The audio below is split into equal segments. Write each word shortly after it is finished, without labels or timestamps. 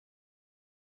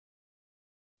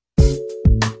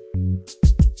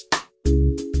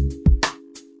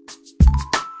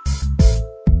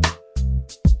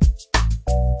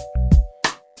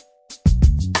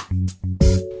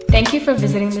Thank you for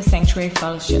visiting the Sanctuary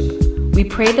Fellowship. We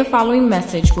pray the following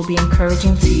message will be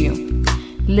encouraging to you.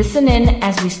 Listen in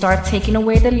as we start taking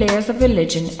away the layers of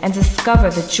religion and discover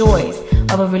the joys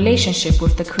of a relationship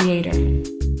with the Creator.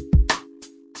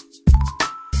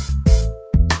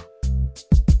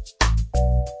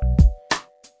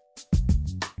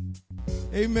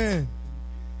 Amen.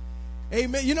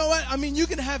 Amen. You know what? I mean, you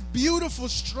can have beautiful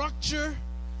structure.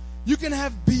 You can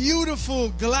have beautiful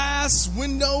glass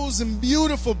windows and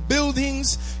beautiful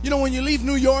buildings. You know, when you leave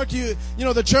New York, you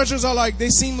know, the churches are like, they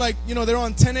seem like, you know, they're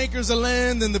on 10 acres of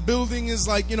land and the building is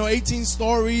like, 18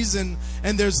 stories and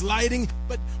there's lighting.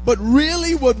 But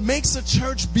really what makes a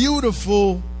church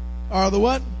beautiful are the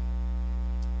what?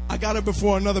 I got it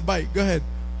before another bite. Go ahead.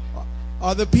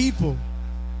 Are the people.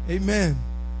 Amen.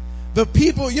 The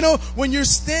people, when you're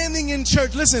standing in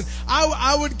church, listen,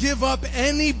 I would give up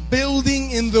any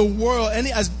building in the world,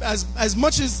 as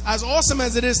much as awesome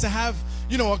as it is to have,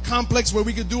 a complex where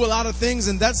we could do a lot of things.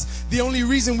 And that's the only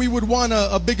reason we would want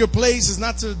a bigger place, is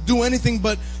not to do anything,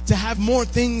 but to have more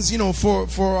things,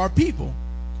 for our people.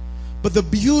 But the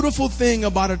beautiful thing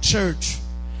about a church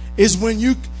is when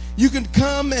you can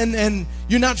come and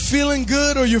you're not feeling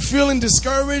good, or you're feeling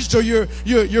discouraged, or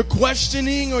you're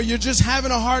questioning, or you're just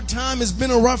having a hard time. It's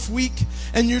been a rough week,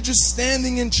 and you're just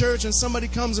standing in church, and somebody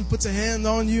comes and puts a hand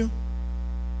on you,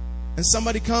 and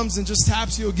somebody comes and just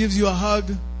taps you or gives you a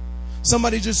hug.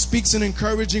 Somebody just speaks an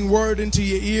encouraging word into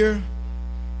your ear.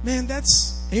 Man,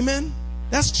 amen.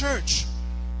 That's church.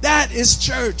 That is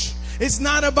church. It's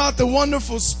not about the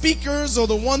wonderful speakers or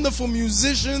the wonderful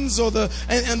musicians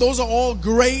and those are all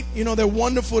great. They're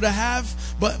wonderful to have,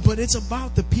 but it's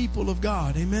about the people of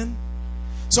God. Amen.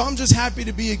 So I'm just happy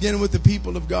to be again with the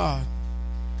people of God.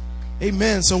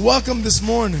 Amen. So welcome this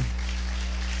morning.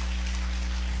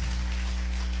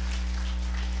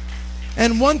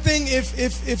 And one thing,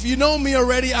 if you know me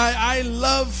already, I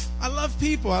love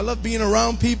people. I love being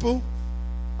around people.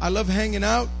 I love hanging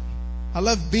out. I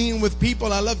love being with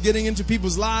people. I love getting into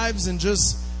people's lives and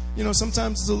just,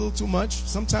 sometimes it's a little too much.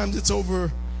 Sometimes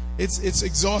it's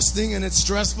exhausting and it's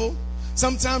stressful.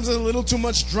 Sometimes a little too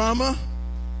much drama.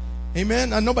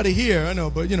 Amen. Nobody here, I know,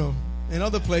 but in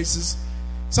other places,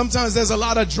 sometimes there's a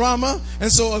lot of drama.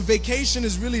 And so a vacation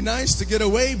is really nice to get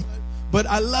away. But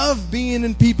I love being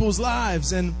in people's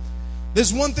lives. And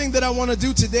there's one thing that I want to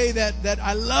do today that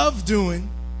I love doing.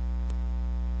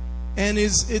 And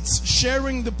it's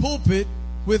sharing the pulpit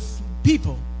with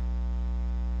people.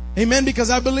 Amen. Because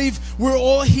I believe we're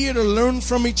all here to learn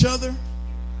from each other.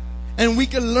 And we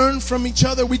can learn from each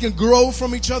other. We can grow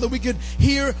from each other. We can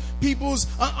hear people's...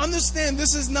 understand,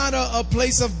 this is not a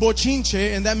place of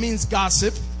bochinche, and that means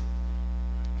gossip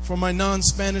for my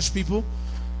non-Spanish people.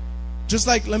 Just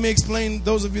like, let me explain,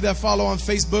 those of you that follow on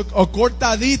Facebook, a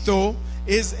cortadito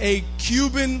is a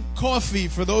Cuban coffee,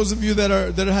 for those of you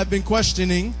that have been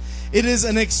questioning. It is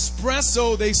an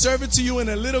espresso. They serve it to you in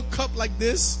a little cup like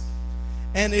this.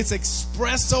 And it's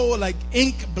espresso, like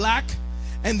ink black.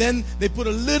 And then they put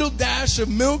a little dash of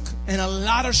milk and a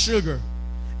lot of sugar.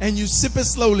 And you sip it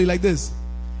slowly like this.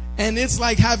 And it's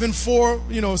like having 4,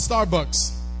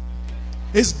 Starbucks.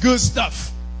 It's good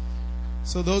stuff.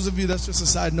 So those of you, that's just a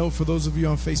side note for those of you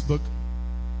on Facebook.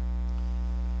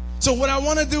 So what I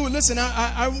want to do, listen,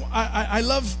 I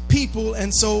love people,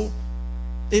 and so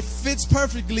it fits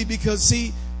perfectly because,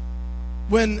 see,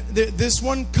 when this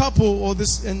one couple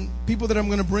and people that I'm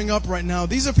going to bring up right now,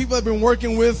 these are people I've been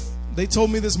working with. They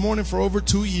told me this morning for over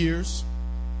 2 years,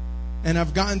 and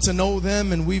I've gotten to know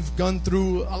them, and we've gone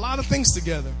through a lot of things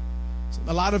together. So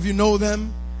a lot of you know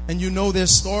them, and you know their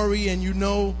story, and you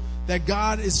know that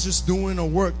God is just doing a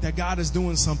work, that God is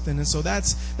doing something. And so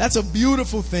that's a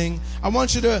beautiful thing. I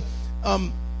want you to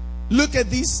look at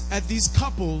these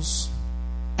couples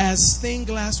as stained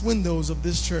glass windows of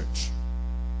this church.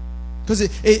 Because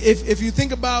if you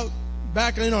think about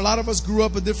back, a lot of us grew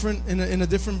up in a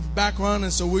different background,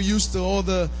 and so we're used to all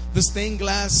the stained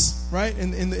glass, right,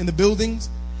 in the buildings.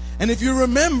 And if you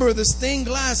remember, the stained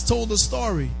glass told a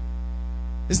story.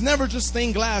 It's never just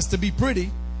stained glass to be pretty.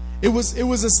 It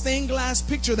was a stained glass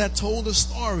picture that told a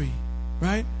story,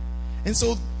 right? And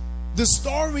so the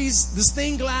stories, the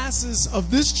stained glasses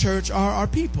of this church are our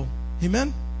people.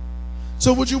 Amen?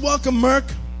 So would you welcome Merck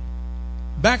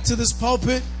back to this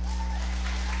pulpit?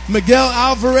 Miguel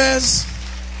Alvarez.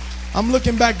 I'm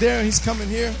looking back there, and he's coming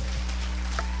here.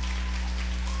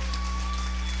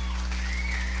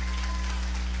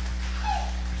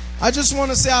 I just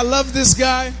want to say I love this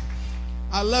guy.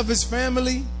 I love his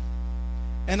family.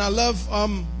 And I love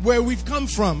where we've come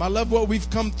from. I love what we've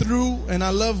come through, and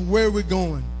I love where we're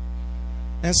going.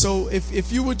 And so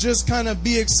if you would just kind of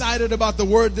be excited about the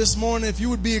word this morning, if you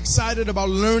would be excited about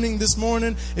learning this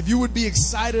morning, if you would be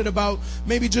excited about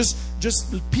maybe just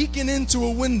peeking into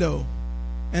a window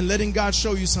and letting God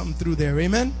show you something through there.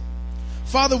 Amen.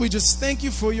 Father, we just thank you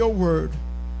for your word.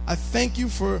 I thank you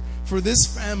for this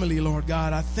family, Lord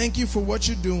God. I thank you for what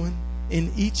you're doing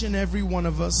in each and every one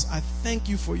of us. I thank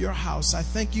you for your house. I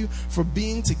thank you for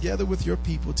being together with your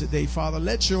people today, Father.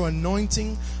 Let your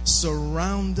anointing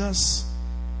surround us,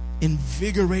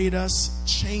 invigorate us,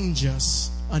 change us,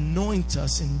 anoint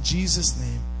us in Jesus'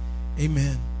 name.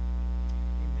 Amen.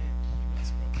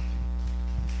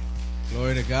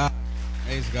 Glory to God.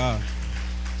 Praise God.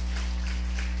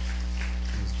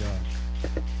 Praise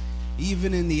God.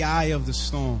 Even in the eye of the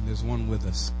storm, there's one with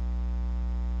us.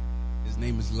 His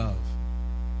name is love.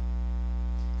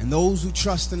 And those who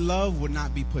trust in love would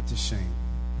not be put to shame.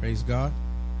 Praise God.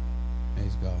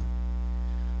 Praise God.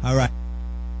 All right.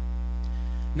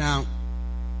 Now,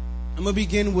 I'm going to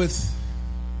begin with,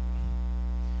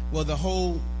 the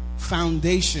whole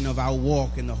foundation of our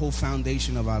walk and the whole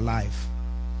foundation of our life.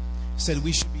 It said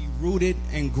we should be rooted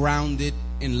and grounded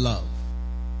in love.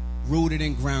 Rooted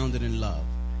and grounded in love.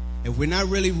 If we're not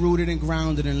really rooted and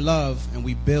grounded in love and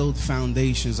we build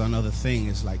foundations on other things,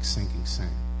 it's like sinking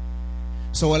sand.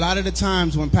 So a lot of the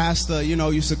times when Pastor,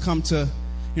 used to come to,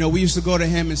 we used to go to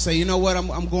him and say, you know what,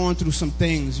 I'm going through some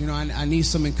things. I need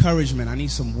some encouragement. I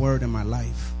need some word in my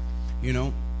life,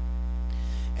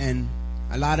 And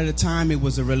a lot of the time it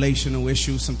was a relational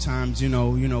issue. Sometimes,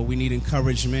 we need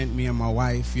encouragement, me and my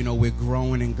wife. We're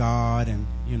growing in God and,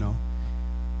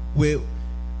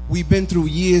 we've been through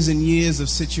years and years of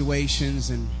situations.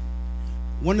 And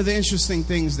one of the interesting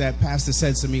things that Pastor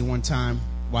said to me one time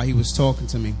while he was talking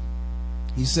to me,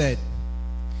 he said,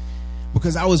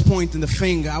 because I was pointing the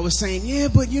finger, I was saying, yeah,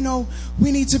 but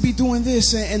we need to be doing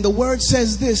this, and the word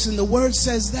says this, and the word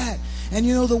says that, and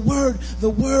the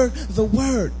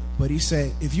word. But he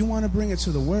said, if you want to bring it to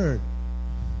the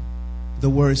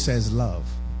word says love.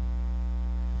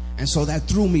 And so that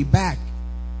threw me back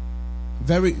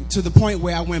to the point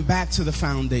where I went back to the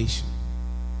foundation.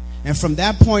 And from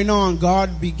that point on,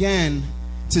 God began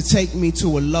to take me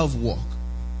to a love walk.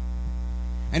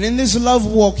 And in this love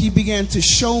walk, he began to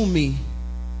show me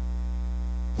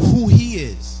who he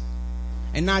is.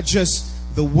 And not just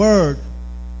the word,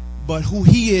 but who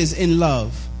he is in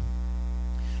love.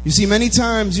 You see, many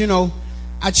times,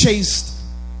 I chased,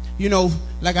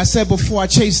 like I said before, I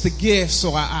chased the gifts,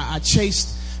 or I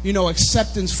chased,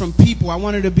 acceptance from people. I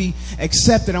wanted to be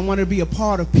accepted. I wanted to be a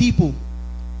part of people.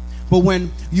 But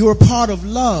when you're a part of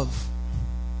love,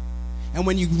 and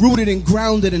when you're rooted and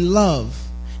grounded in love,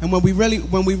 and when we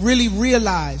really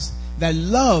realize that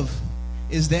love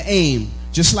is the aim,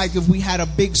 just like if we had a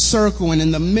big circle and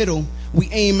in the middle we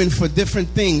aiming for different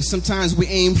things. Sometimes we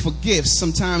aim for gifts.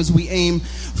 Sometimes we aim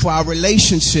for our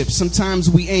relationships. Sometimes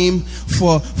we aim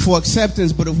for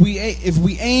acceptance. But if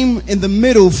we aim in the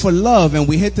middle for love and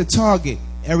we hit the target,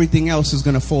 everything else is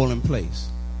going to fall in place.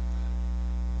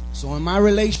 So in my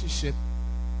relationship,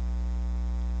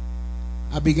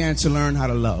 I began to learn how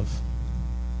to love.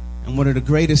 And one of the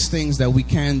greatest things that we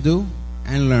can do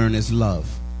and learn is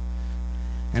love.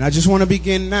 And I just want to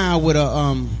begin now with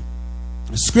a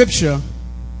scripture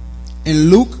in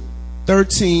Luke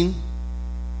 13,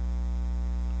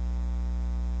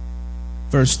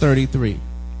 verse 33. I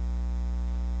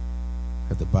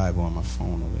have the Bible on my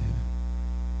phone over here.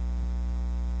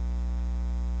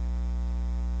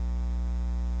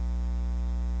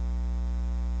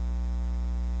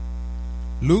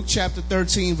 Luke chapter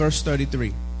 13, verse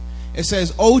 33. It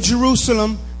says, "O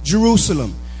Jerusalem,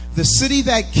 Jerusalem, the city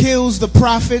that kills the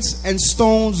prophets and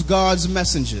stones God's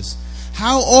messengers.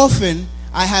 How often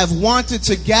I have wanted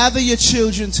to gather your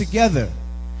children together,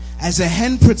 as a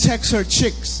hen protects her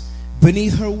chicks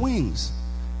beneath her wings.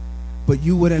 But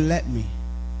you wouldn't let me.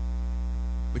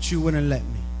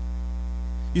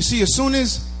 You see, as soon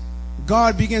as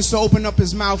God begins to open up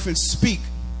his mouth and speak,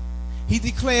 he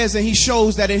declares and he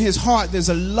shows that in his heart there's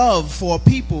a love for a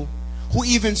people who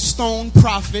even stoned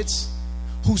prophets,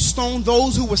 who stoned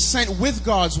those who were sent with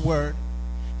God's word.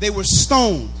 They were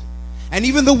stoned. And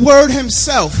even the word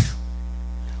himself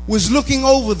was looking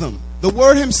over them. The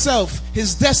word himself,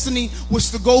 his destiny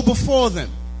was to go before them.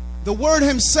 The word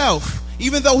himself,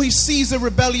 even though he sees a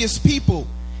rebellious people,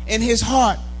 in his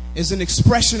heart is an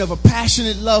expression of a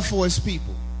passionate love for his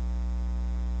people.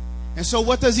 And so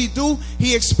what does he do?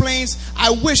 He explains,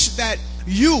 I wish that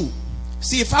you,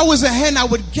 see, if I was a hen, I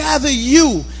would gather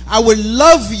you, I would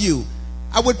love you,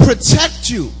 I would protect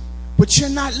you, but you're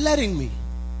not letting me.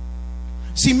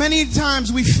 See, many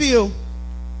times we feel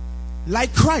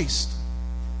like Christ.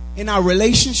 in our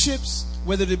relationships,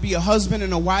 whether it be a husband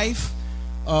and a wife,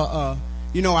 our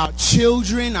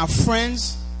children, our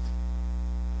friends,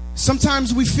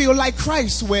 sometimes we feel like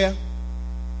Christ, where,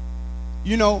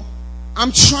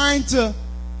 I'm trying to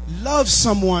love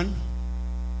someone,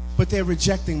 but they're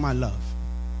rejecting my love.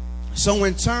 So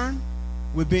in turn,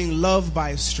 we're being loved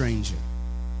by a stranger.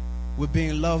 We're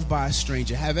being loved by a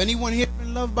stranger. Have anyone here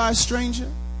been loved by a stranger?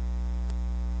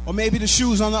 Or maybe the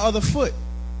shoe's on the other foot.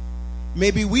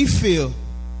 Maybe we feel,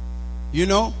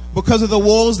 because of the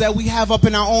walls that we have up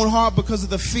in our own heart, because of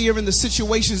the fear and the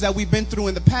situations that we've been through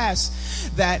in the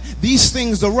past, that these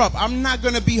things are up. I'm not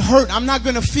going to be hurt. I'm not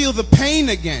going to feel the pain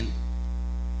again.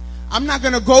 I'm not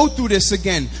going to go through this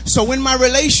again. So in my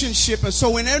relationship, and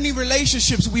so in any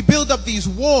relationships, we build up these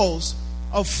walls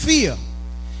of fear.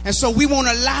 And so we won't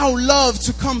allow love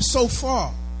to come so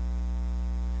far.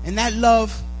 And that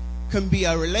love can be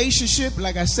a relationship.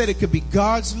 Like I said, it could be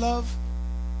God's love.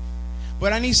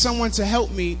 But I need someone to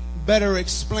help me better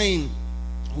explain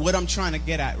what I'm trying to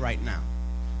get at right now.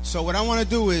 So what I want to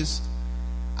do is,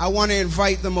 I want to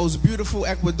invite the most beautiful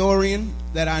Ecuadorian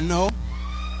that I know.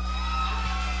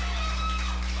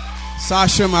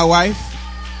 Sasha, my wife.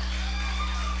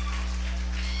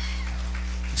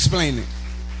 Explain it.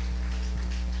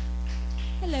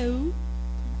 Hello.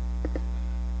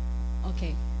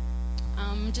 Okay.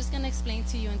 I'm just going to explain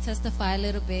to you and testify a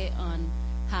little bit on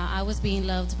how I was being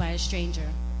loved by a stranger.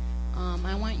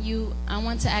 I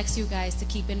want to ask you guys to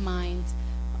keep in mind,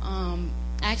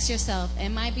 ask yourself,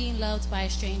 am I being loved by a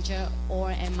stranger,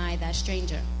 or am I that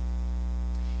stranger?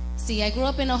 See, I grew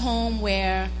up in a home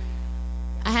where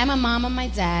I had my mom and my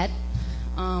dad,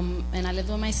 and I lived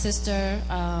with my sister.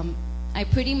 I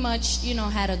pretty much,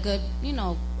 had a good,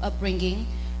 upbringing.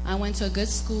 I went to a good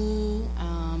school.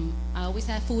 I always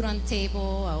had food on the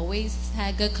table. I always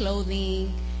had good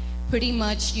clothing. Pretty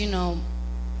much,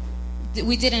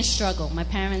 we didn't struggle. My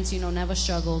parents, never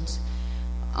struggled.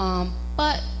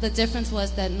 But the difference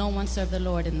was that no one served the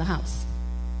Lord in the house.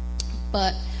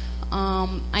 But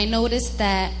I noticed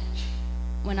that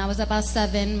when I was about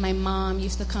 7, my mom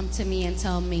used to come to me and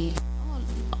tell me,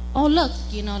 oh look,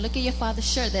 look at your father's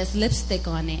shirt. There's lipstick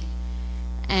on it.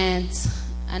 And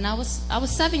I was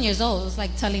 7 years old. It was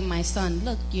like telling my son,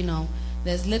 look,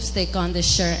 there's lipstick on this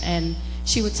shirt. And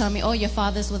she would tell me, oh, your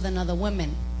father's with another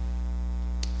woman.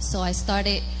 So I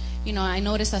started, I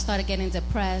noticed I started getting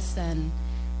depressed, and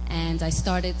I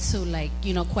started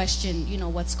to question,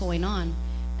 what's going on.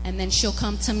 And then she'll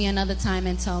come to me another time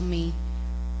and tell me,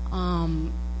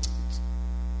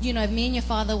 if me and your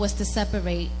father was to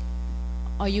separate,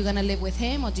 are you going to live with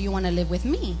him, or do you want to live with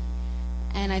me?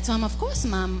 And I told him, of course,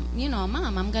 Mom,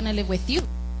 Mom, I'm going to live with you.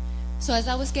 So as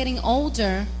I was getting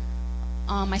older,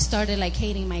 I started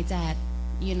hating my dad,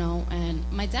 and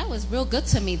my dad was real good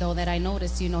to me, though, that I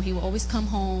noticed, he would always come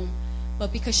home.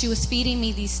 But because she was feeding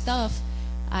me these stuff,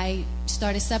 I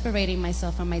started separating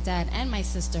myself from my dad and my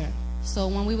sister. So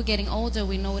when we were getting older,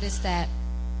 we noticed that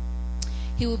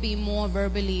he would be more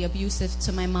verbally abusive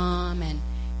to my mom, and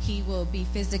he will be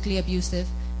physically abusive.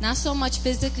 Not so much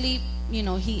physically,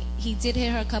 he did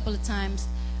hit her a couple of times,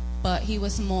 but he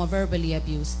was more verbally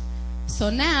abused.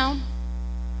 So now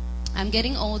I'm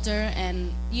getting older,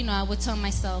 and I would tell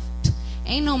myself,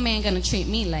 ain't no man gonna treat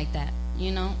me like that.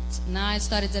 Now I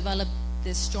started to develop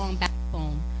this strong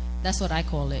backbone. That's what I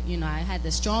call it. I had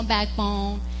this strong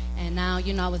backbone. And now,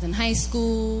 I was in high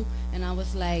school, and I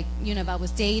was like, if I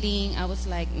was dating, I was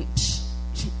like,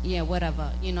 yeah,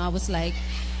 whatever. I was like,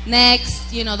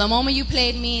 next. The moment you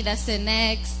played me, that's it,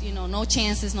 next. No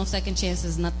chances, no second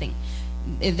chances, nothing.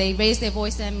 If they raised their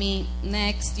voice at me,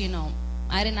 next.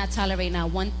 I did not tolerate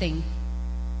not one thing.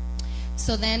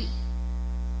 So then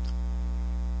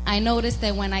I noticed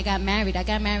that when I got married at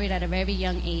a very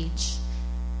young age.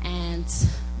 And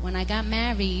when I got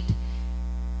married,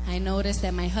 I noticed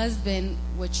that my husband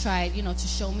would try, to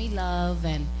show me love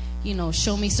and,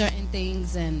 show me certain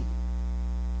things.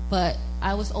 But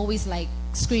I was always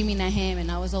screaming at him,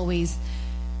 and I was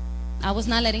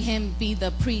not letting him be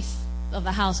the priest of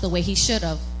the house the way he should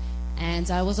have. And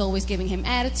I was always giving him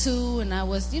attitude, and I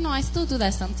was, I still do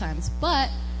that sometimes. But,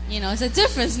 it's a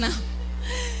difference now.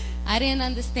 I didn't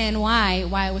understand why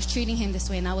I was treating him this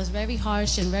way. And I was very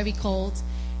harsh and very cold.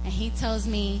 And he tells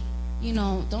me,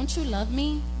 don't you love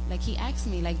me? He asked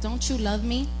me, don't you love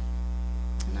me?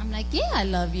 And I'm like, yeah, I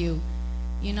love you.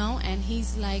 And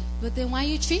he's like, but then why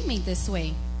you treat me this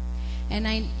way? And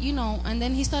and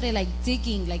then he started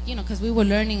digging, because we were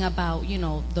learning about,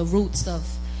 the roots of,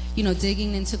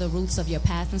 digging into the roots of your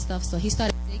past and stuff. So he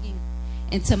started digging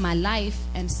into my life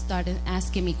and started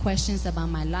asking me questions about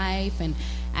my life and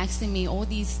asking me all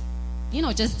these,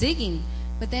 just digging.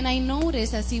 But then I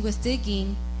noticed as he was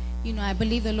digging, I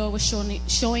believe the Lord was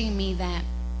showing me that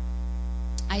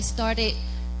I started,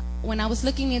 when I was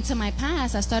looking into my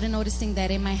past, I started noticing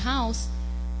that in my house,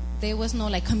 there was no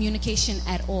communication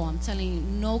at all. I'm telling you,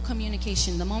 no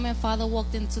communication. The moment Father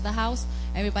walked into the house,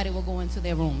 everybody would go into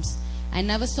their rooms. I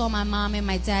never saw my mom and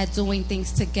my dad doing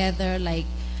things together,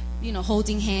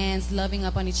 holding hands, loving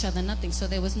up on each other, nothing. So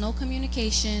there was no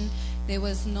communication. There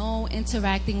was no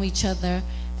interacting with each other.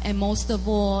 And most of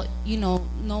all, no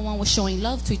one was showing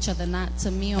love to each other, not to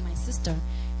me or my sister.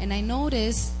 And I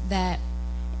noticed that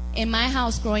in my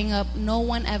house growing up, no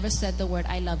one ever said the word,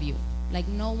 I love you.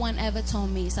 No one ever told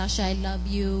me, Sasha, I love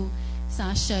you.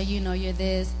 Sasha, you're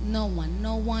this. No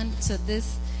one to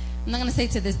this. I'm not going to say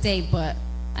to this day, but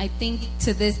I think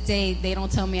to this day, they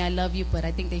don't tell me I love you, but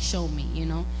I think they show me,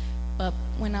 But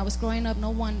when I was growing up,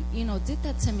 no one, did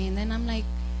that to me. And then I'm like,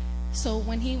 so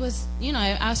when he was,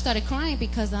 I started crying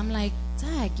because I'm like,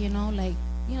 Dad,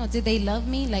 did they love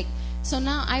me? So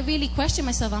now I really question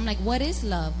myself. I'm like, what is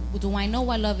love? Do I know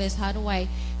what love is? How do I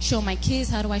show my kids?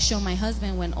 How do I show my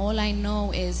husband when all I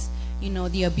know is,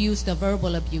 the abuse, the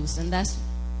verbal abuse? And that's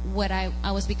what I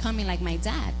was becoming like my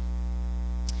dad.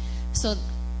 So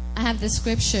I have this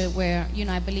scripture where,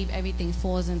 I believe everything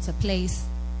falls into place.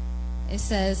 It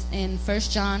says in 1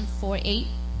 John 4:8,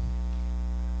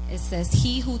 it says,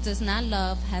 he who does not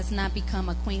love has not become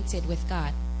acquainted with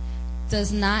God,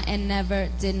 does not and never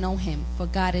did know him, for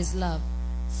God is love.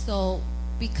 So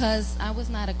because I was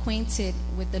not acquainted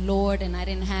with the Lord and I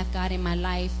didn't have God in my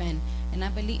life, and I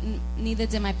believe neither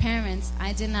did my parents,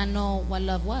 I did not know what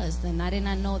love was, and I did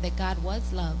not know that God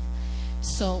was love.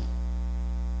 So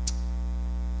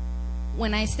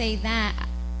when I say that,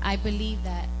 I believe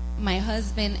that my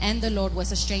husband and the Lord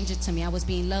was a stranger to me. I was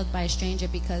being loved by a stranger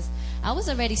because I was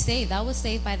already saved. I was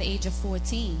saved by the age of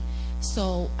 14.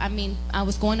 So, I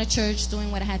was going to church,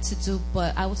 doing what I had to do,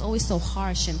 but I was always so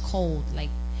harsh and cold.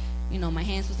 My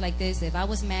hands was like this. If I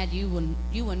was mad, you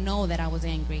would know that I was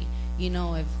angry.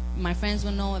 If my friends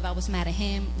would know if I was mad at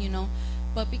him,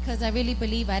 But because I really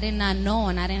believe I did not know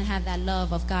and I didn't have that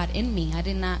love of God in me.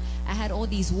 I had all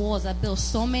these walls. I built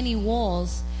so many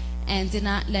walls and did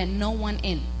not let no one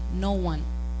in. No one.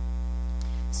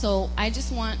 So I just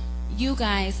want you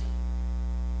guys,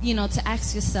 to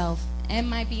ask yourself,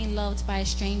 am I being loved by a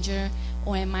stranger,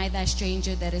 or am I that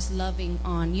stranger that is loving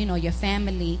on, your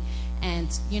family, and,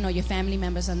 your family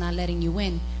members are not letting you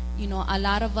in? A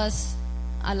lot of us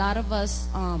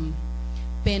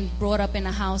been brought up in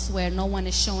a house where no one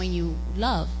is showing you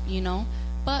love,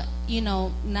 But,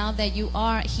 now that you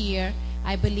are here,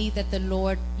 I believe that the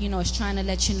Lord, is trying to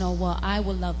let you know, well, I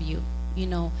will love you.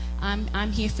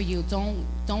 I'm here for you.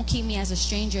 Don't keep me as a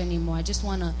stranger anymore. I just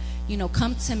want to,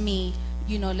 come to me.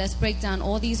 Let's break down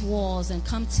all these walls and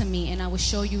come to me, and I will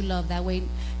show you love. That way,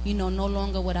 no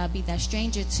longer would I be that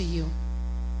stranger to you.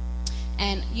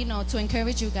 And, to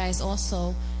encourage you guys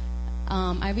also,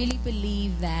 I really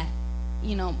believe that,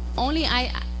 only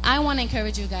I want to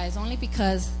encourage you guys only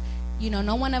because,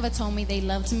 no one ever told me they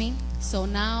loved me. So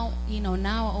now,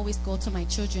 now I always go to my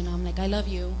children. I'm like, I love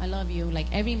you. I love you.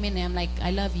 Every minute I'm like, I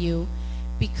love you.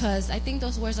 Because I think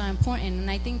those words are important.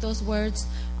 And I think those words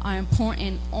are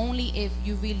important only if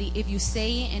you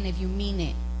say it and if you mean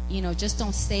it. Just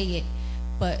don't say it.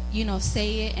 But,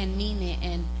 say it and mean it.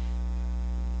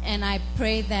 And I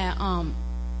pray that,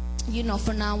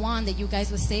 from now on that you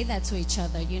guys will say that to each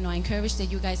other. I encourage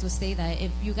that you guys will say that. If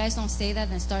you guys don't say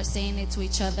that, then start saying it to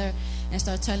each other and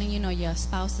start telling, your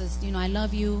spouses, I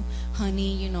love you,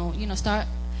 honey, start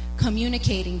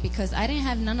communicating, because I didn't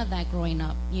have none of that growing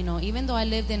up. Even though I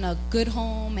lived in a good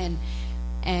home and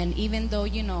even though,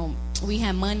 we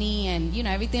had money and,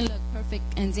 everything looked perfect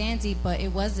and dandy, but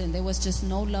it wasn't. There was just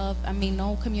no love.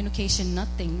 No communication,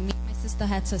 nothing. Me and my sister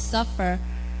had to suffer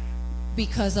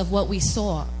because of what we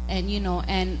saw. And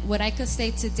and what I could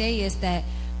say today is that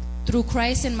through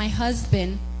Christ and my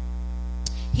husband,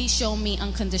 he showed me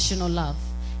unconditional love,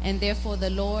 and therefore the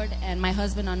Lord and my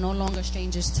husband are no longer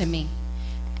strangers to me.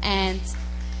 And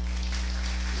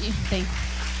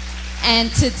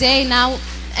today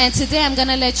I'm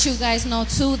gonna let you guys know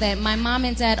too that my mom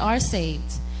and dad are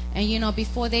saved, and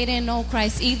before they didn't know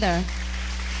Christ either.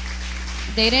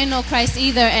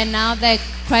 And now that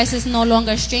Christ is no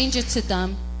longer a stranger to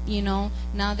them,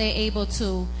 now they're able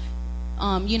to,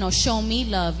 show me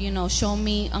love, show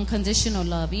me unconditional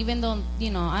love. Even though,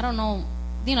 I don't know,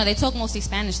 they talk mostly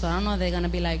Spanish, so I don't know if they're going to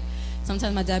be like,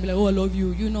 sometimes my dad be like, oh, I love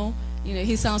you,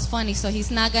 he sounds funny, so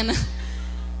he's not going to.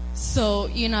 So,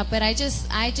 but I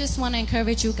just want to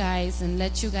encourage you guys and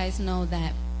let you guys know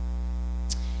that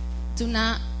do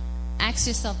not ask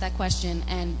yourself that question.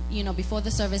 And, before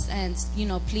the service ends,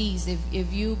 please,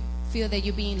 if you feel that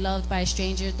you're being loved by a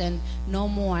stranger, then no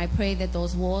more. I pray that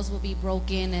those walls will be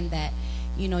broken and that,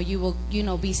 you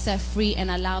will, be set free and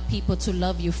allow people to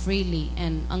love you freely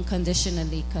and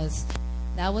unconditionally, because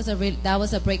that was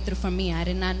a breakthrough for me. I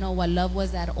did not know what love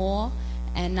was at all.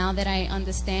 And now that I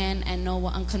understand and know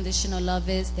what unconditional love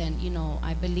is, then,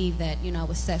 I believe that, I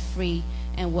was set free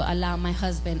and will allow my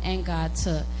husband and God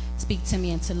to speak to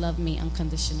me and to love me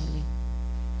unconditionally.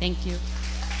 Thank you.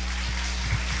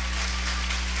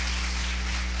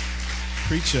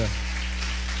 Preacher.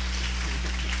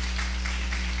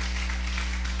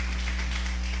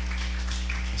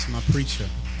 That's my preacher.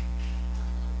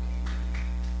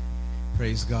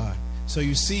 Praise God. So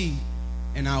you see,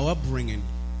 in our upbringing,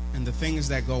 and the things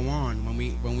that go on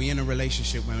when we in a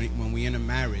relationship, when we in a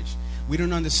marriage, we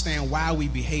don't understand why we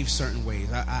behave certain ways.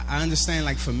 I understand,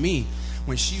 like for me,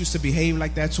 when she used to behave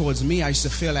like that towards me, I used to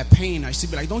feel that pain. I used to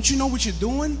be like, don't you know what you're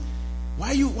doing?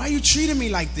 Why you treating me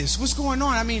like this? What's going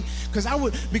on? I mean, because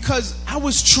I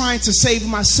was trying to save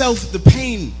myself the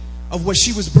pain of what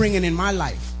she was bringing in my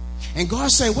life. And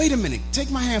God said, wait a minute, take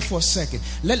my hand for a second.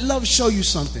 Let love show you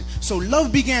something. So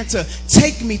love began to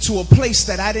take me to a place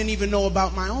that I didn't even know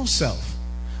about my own self.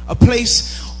 A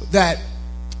place that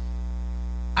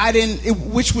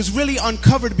which was really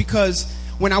uncovered, because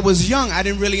when I was young, I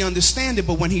didn't really understand it.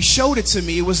 But when he showed it to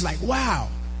me, it was like, wow.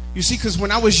 You see, because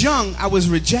when I was young, I was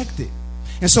rejected.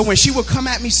 And so when she would come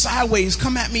at me sideways,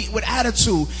 come at me with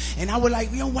attitude, and I would like,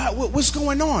 what's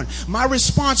going on? My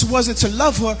response wasn't to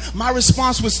love her. My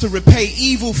response was to repay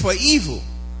evil for evil.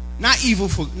 Not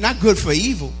good for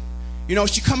evil.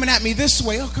 She coming at me this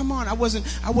way. Oh, come on. I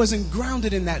wasn't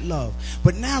grounded in that love.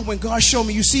 But now when God showed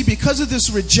me, you see, because of this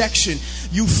rejection,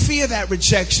 you fear that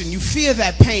rejection. You fear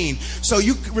that pain. So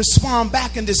you respond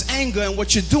back in this anger, and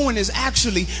what you're doing is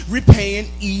actually repaying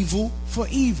evil for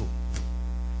evil.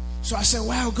 So I said,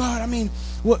 wow, God, I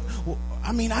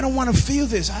don't want to feel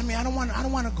this. I don't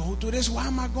want to go through this. Why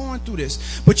am I going through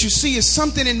this? But you see, it's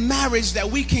something in marriage that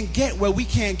we can get where we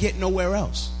can't get nowhere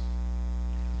else.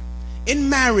 In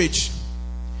marriage,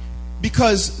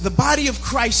 because the body of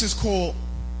Christ is called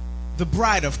the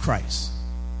bride of Christ.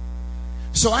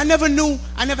 So I never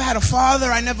had a father.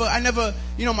 I never,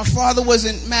 my father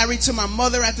wasn't married to my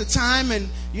mother at the time. And,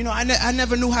 I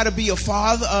never knew how to be a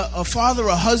father, a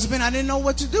husband. I didn't know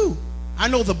what to do. I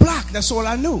know the block. That's all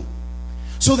I knew.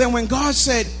 So then when God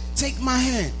said, take my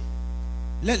hand,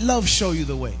 let love show you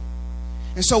the way.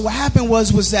 And so what happened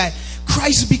was that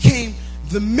Christ became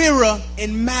the mirror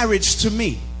in marriage to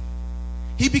me.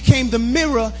 He became the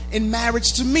mirror in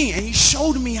marriage to me. And he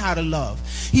showed me how to love.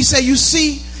 He said, you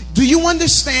see, do you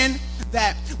understand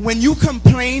that when you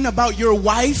complain about your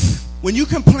wife, when you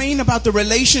complain about the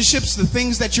relationships, the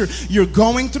things that you're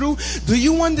going through, do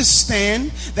you understand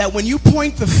that when you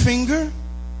point the finger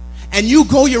and you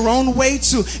go your own way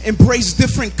to embrace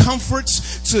different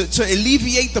comforts, to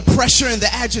alleviate the pressure and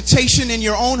the agitation in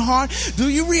your own heart, do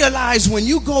you realize when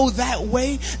you go that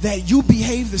way that you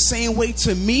behave the same way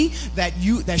to me that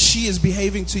she is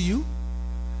behaving to you?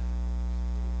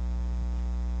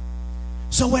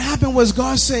 So what happened was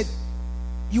God said,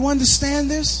 you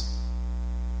understand this?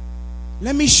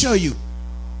 Let me show you.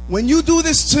 When you do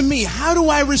this to me, how do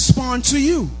I respond to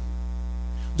you?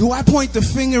 Do I point the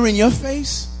finger in your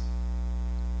face?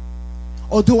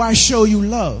 Or do I show you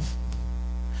love?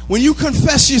 When you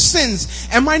confess your sins,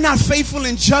 am I not faithful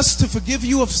and just to forgive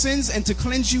you of sins and to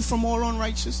cleanse you from all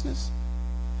unrighteousness?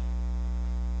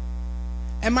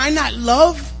 Am I not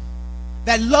love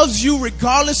that loves you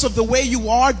regardless of the way you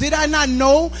are? Did I not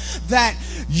know that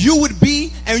you would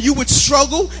be and you would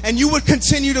struggle and you would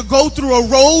continue to go through a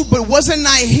road, but wasn't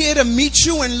I here to meet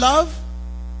you in love?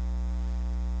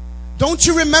 Don't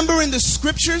you remember in the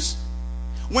scriptures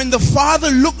when the father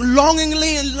looked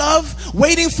longingly in love,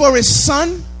 waiting for his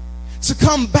son to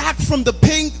come back from the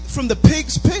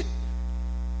pig's pit?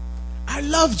 I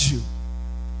loved you.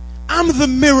 I'm the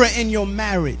mirror in your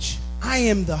marriage. I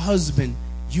am the husband,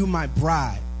 you my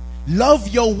bride. Love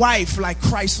your wife like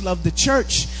Christ loved the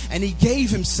church, and he gave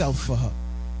himself for her.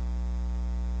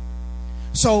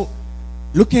 So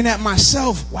looking at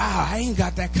myself, wow, I ain't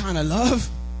got that kind of love,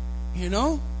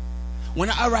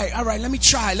 all right, let me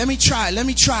try.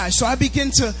 So I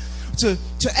begin to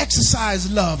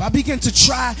exercise love. I begin to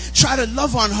try to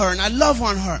love on her, and I love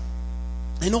on her.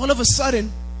 And all of a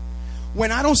sudden,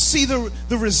 when I don't see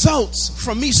the results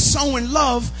from me sowing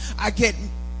love, I get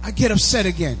upset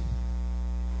again.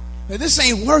 Now, this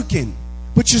ain't working.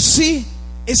 But you see,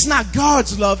 it's not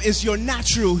God's love, it's your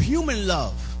natural human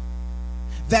love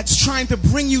that's trying to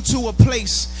bring you to a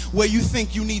place where you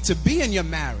think you need to be in your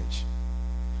marriage.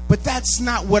 But that's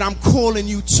not what I'm calling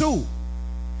you to.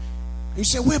 You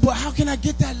say, well, but how can I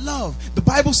get that love? The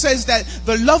Bible says that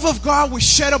the love of God was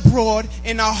shed abroad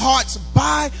in our hearts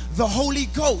by the Holy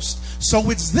Ghost. So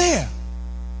it's there.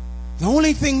 The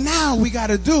only thing now we got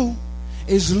to do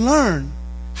is learn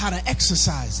how to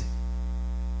exercise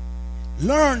it.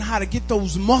 Learn how to get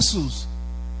those muscles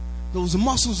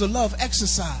of love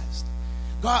exercised.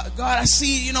 God, I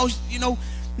see, you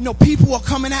know, people are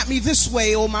coming at me this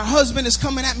way, or my husband is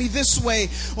coming at me this way,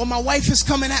 or my wife is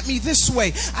coming at me this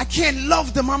way. I can't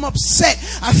love them. I'm upset.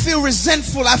 I feel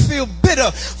resentful. I feel bitter.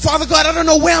 Father God, I don't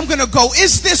know where I'm going to go.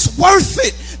 Is this worth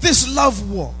it, this love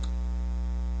walk?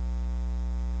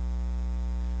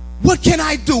 What can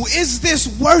I do? Is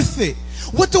this worth it?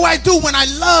 What do I do when I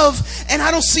love and I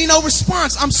don't see no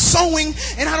response? I'm sowing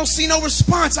and I don't see no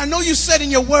response. I know you said in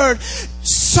your word,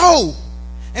 sow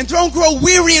and don't grow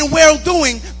weary in well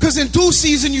doing, because in due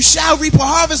season you shall reap a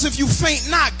harvest if you faint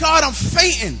not. God, I'm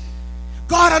fainting.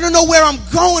 God, I don't know where I'm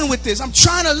going with this. I'm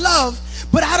trying to love,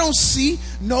 but I don't see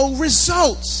no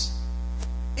results.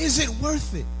 Is it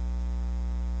worth it?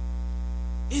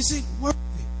 Is it worth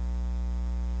it?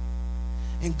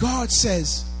 And God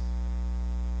says,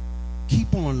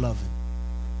 keep on loving.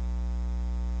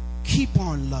 Keep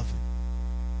on loving.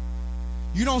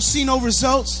 You don't see no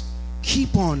results?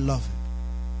 Keep on loving.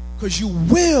 Because you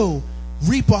will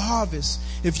reap a harvest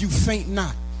if you faint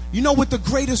not. You know what the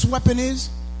greatest weapon is?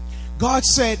 God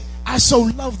said, I so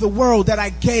loved the world that I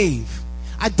gave.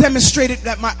 I demonstrated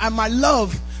that my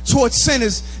love towards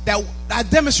sinners, that I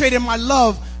demonstrated my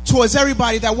love towards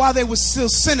everybody, that while they were still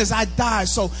sinners, I died.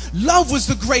 So love was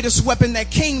the greatest weapon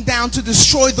that came down to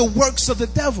destroy the works of the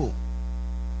devil.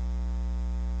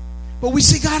 But we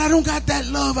say, God, I don't got that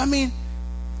love.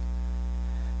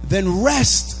 Then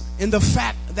rest in the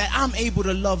fact that I'm able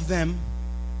to love them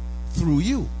through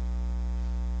you.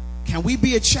 Can we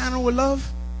be a channel of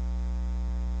love?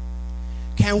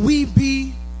 Can we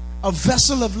be a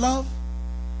vessel of love?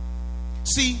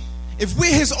 See, if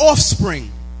we're his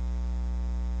offspring,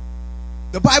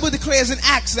 the Bible declares in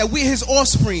Acts that we're his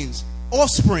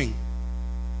offspring.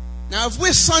 Now, if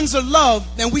we're sons of love,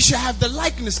 then we should have the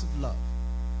likeness of love.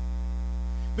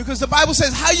 Because the Bible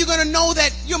says, how are you going to know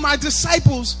that you're my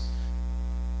disciples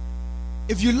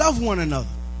if you love one another?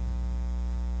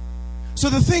 So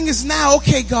the thing is now,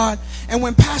 okay, God, and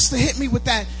when Pastor hit me with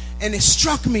that and it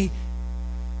struck me,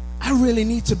 I really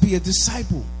need to be a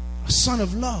disciple, a son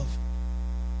of love.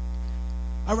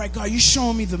 All right, God, you're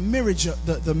showing me the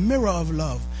mirror of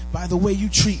love by the way you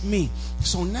treat me.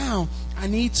 So now I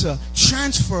need to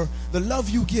transfer the love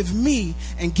you give me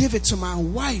and give it to my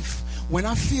wife. When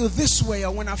I feel this way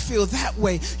or when I feel that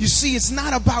way, you see, it's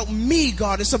not about me,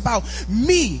 God. It's about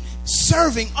me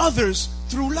serving others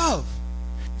through love.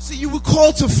 See, you were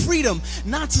called to freedom,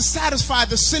 not to satisfy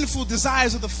the sinful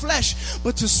desires of the flesh,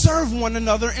 but to serve one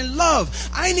another in love.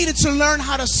 I needed to learn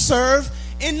how to serve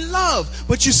in love.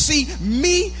 But you see,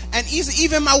 me and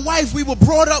even my wife, we were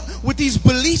brought up with these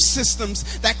belief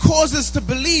systems that cause us to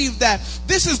believe that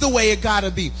this is the way it gotta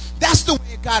be. That's the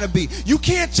way it gotta be. You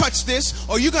can't touch this,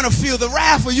 or you're gonna feel the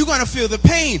wrath, or you're gonna feel the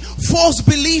pain. False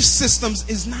belief systems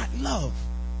is not love.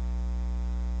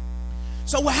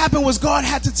 So what happened was God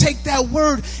had to take that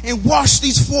word and wash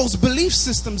these false belief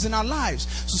systems in our lives.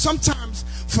 So sometimes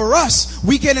for us,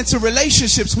 we get into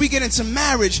relationships, we get into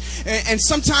marriage, and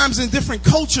sometimes in different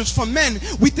cultures for men,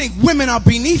 we think women are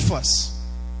beneath us.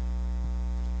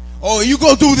 Oh, you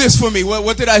go do this for me.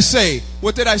 What did I say?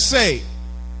 What did I say?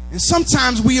 And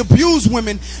sometimes we abuse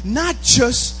women, not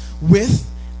just with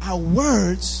our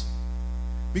words,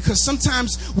 because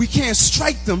sometimes we can't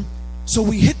strike them, so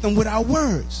we hit them with our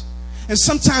words. And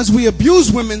sometimes we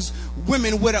abuse women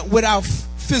with our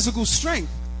physical strength.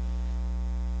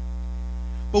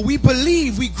 But we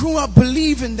grew up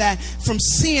believing that from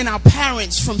seeing our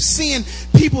parents, from seeing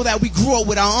people that we grew up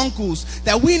with, our uncles,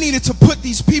 that we needed to put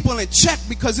these people in check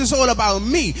because it's all about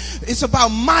me. It's about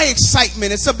my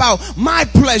excitement. It's about my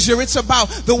pleasure. It's about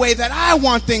the way that I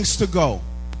want things to go.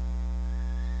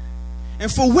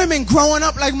 And for women growing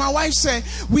up, like my wife said,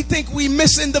 we think we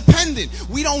miss independent.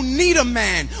 We don't need a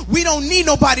man. We don't need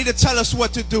nobody to tell us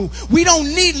what to do. We don't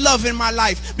need love in my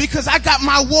life because I got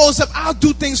my walls up. I'll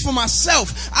do things for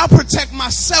myself. I'll protect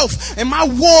myself. And my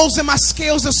walls and my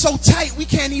scales are so tight, we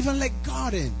can't even let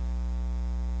God in.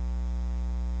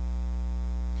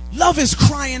 Love is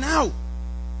crying out.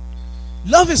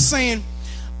 Love is saying,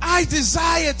 I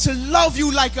desire to love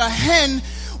you like a hen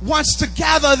wants to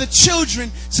gather the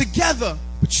children together,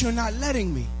 but you're not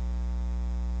letting me.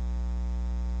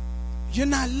 You're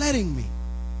not letting me.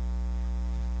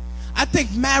 I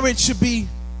think marriage should be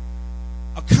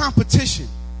a competition.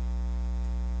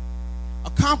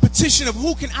 competition of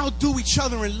who can outdo each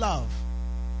other in love.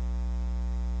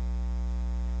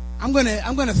 I'm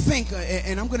gonna think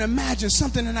and I'm gonna imagine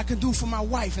something that I can do for my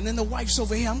wife, and then the wife's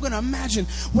over here. I'm gonna imagine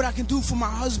what I can do for my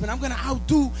husband. I'm gonna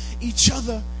outdo each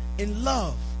other in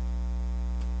love.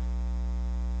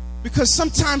 Because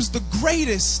sometimes the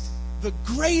greatest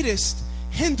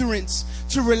hindrance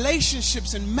to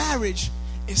relationships and marriage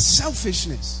is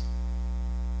selfishness.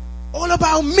 All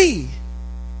about me.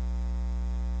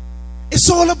 It's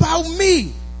all about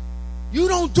me. You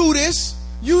don't do this.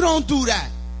 You don't do that.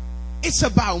 It's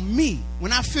about me.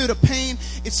 When I feel the pain,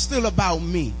 it's still about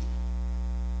me.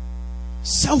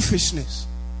 Selfishness.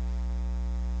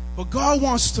 But God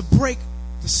wants to break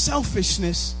the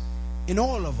selfishness in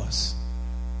all of us.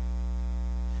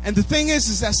 And the thing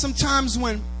is that sometimes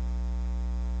when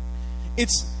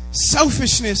it's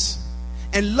selfishness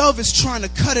and love is trying to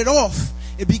cut it off,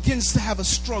 it begins to have a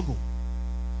struggle.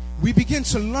 We begin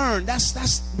to learn.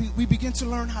 We begin to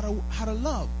learn how to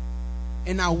love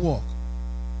in our walk.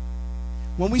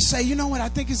 When we say, you know what, I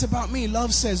think it's about me,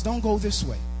 love says, don't go this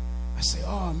way. I say,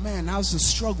 oh man, that was a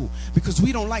struggle, because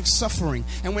we don't like suffering.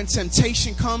 And when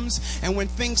temptation comes and when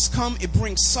things come, it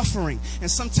brings suffering. And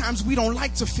sometimes we don't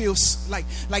like to feel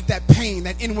like that pain,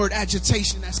 that inward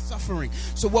agitation, that suffering.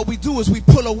 So what we do is we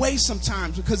pull away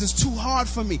sometimes because it's too hard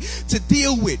for me to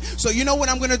deal with. So you know what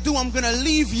I'm going to do? I'm going to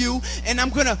leave you, and I'm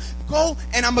going to go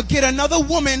and I'm going to get another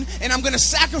woman, and I'm going to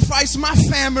sacrifice my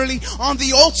family on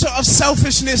the altar of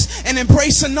selfishness and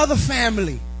embrace another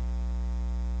family.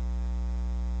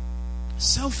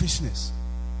 Selfishness.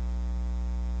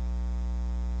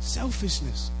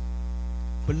 Selfishness.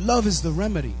 But love is the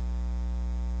remedy.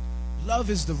 Love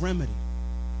is the remedy.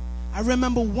 I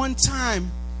remember one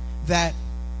time that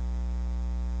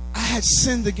I had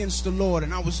sinned against the Lord,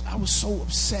 and I was so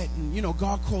upset. And you know,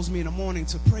 God calls me in the morning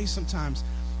to pray sometimes,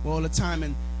 well, all the time,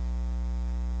 and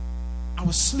I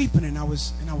was sleeping, and I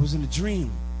was in a dream.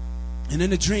 And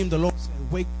in the dream, the Lord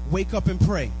said, wake up and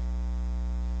pray.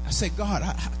 I said, God,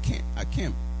 I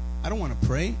can't. I don't want to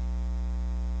pray.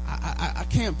 I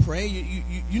can't pray.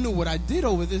 You know what I did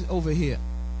over here.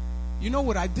 You know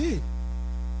what I did.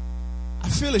 I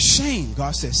feel ashamed.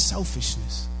 God said,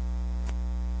 selfishness.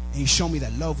 And He showed me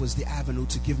that love was the avenue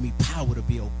to give me power to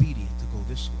be obedient, to go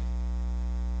this way.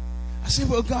 I said,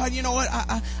 well, God, you know what?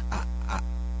 I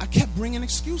kept bringing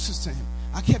excuses to Him.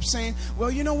 I kept saying,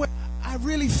 well, you know what? I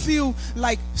really feel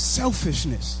like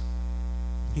selfishness.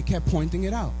 He kept pointing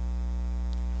it out.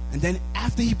 And then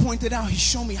after He pointed out, He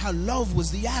showed me how love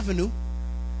was the avenue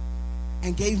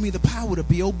and gave me the power to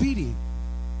be obedient.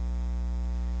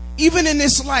 Even in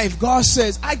this life, God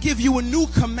says, I give you a new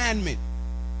commandment,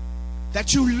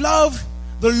 that you love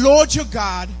the Lord your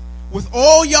God with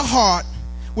all your heart,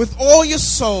 with all your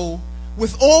soul,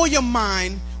 with all your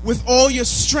mind, with all your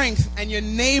strength, and your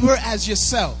neighbor as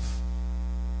yourself.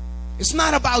 It's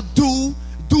not about do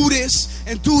this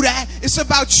and do that. It's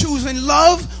about choosing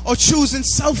love or choosing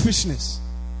selfishness.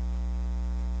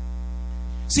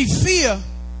 See, fear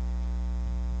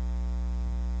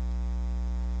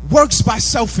works by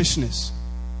selfishness.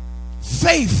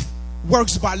 Faith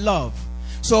works by love.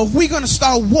 So if we're going to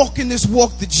start walking this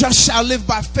walk, the just shall live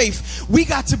by faith, we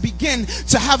got to begin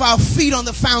to have our feet on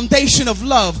the foundation of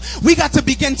love. We got to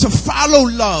begin to follow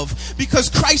love,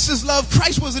 because Christ is love.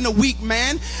 Christ wasn't a weak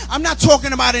man. I'm not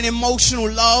talking about an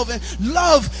emotional love. And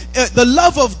love, the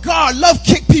love of God. Love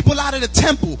kicked people out of the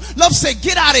temple. Love said,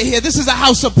 get out of here. This is a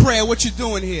house of prayer. What you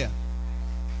doing here?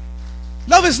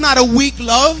 Love is not a weak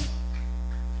love.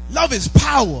 Love is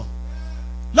power.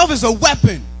 Love is a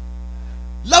weapon.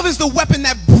 Love is the weapon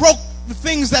that broke the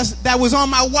things that was on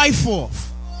my wife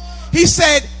off. He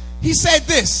said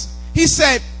this. He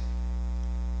said,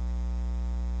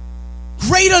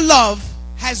 greater love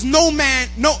has no man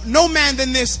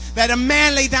than this, that a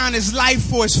man lay down his life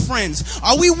for his friends.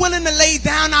 Are we willing to lay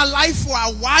down our life for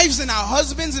our wives and our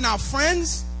husbands and our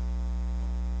friends?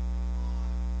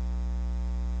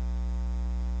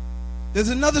 There's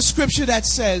another scripture that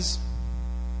says,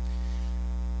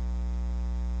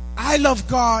 I love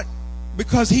God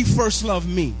because He first loved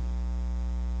me.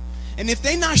 And if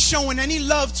they're not showing any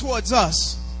love towards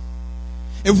us,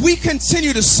 if we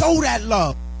continue to sow that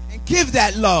love and give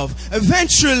that love,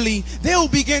 eventually they'll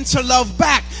begin to love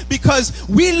back, because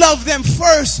we love them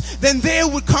first, then they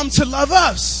would come to love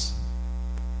us.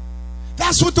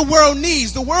 That's what the world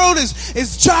needs. The world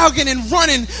is jogging and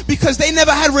running because they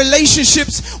never had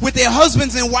relationships with their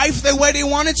husbands and wives the way they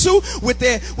wanted to, with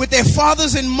their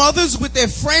fathers and mothers, with their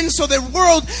friends. So their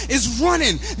world is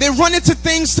running. They're running to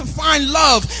things to find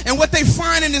love. And what they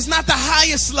find is not the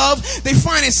highest love. They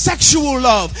find it sexual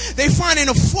love. They find it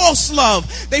a false love.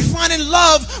 They find it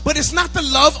love, but it's not the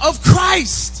love of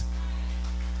Christ.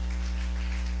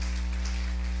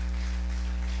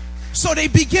 So they're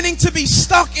beginning to be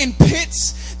stuck in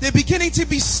pits. They're beginning to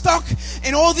be stuck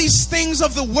in all these things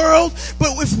of the world. But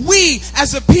if we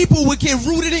as a people would get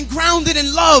rooted and grounded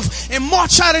in love and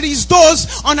march out of these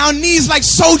doors on our knees like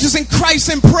soldiers in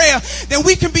Christ in prayer, then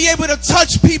we can be able to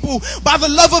touch people by the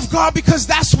love of God, because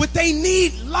that's what they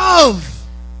need, love.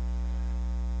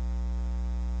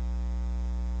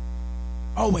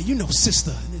 Oh, well, you know,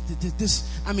 sister, this,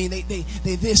 I mean, they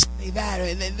this, they that,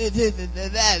 and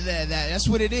that. That's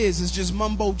what it is. It's just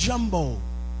mumbo jumbo.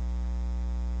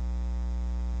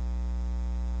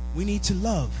 We need to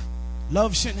love.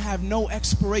 Love shouldn't have no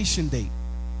expiration date.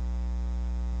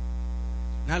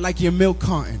 Not like your milk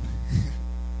carton.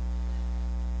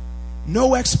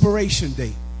 No expiration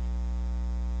date.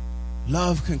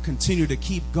 Love can continue to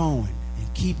keep going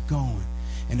and keep going.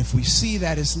 And if we see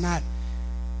that it's not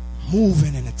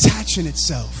moving and attaching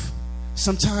itself,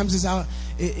 sometimes it's out.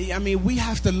 We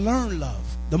have to learn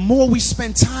love. The more we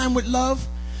spend time with love,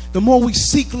 the more we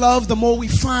seek love, the more we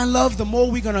find love, the more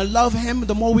we're going to love him,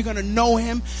 the more we're going to know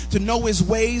him, to know his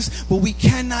ways. But we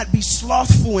cannot be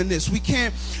slothful in this. We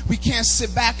can't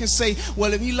sit back and say,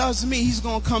 well, if he loves me, he's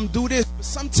going to come do this. But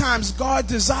sometimes God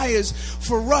desires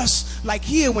for us, like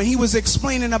here when he was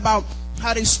explaining about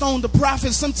how they stoned the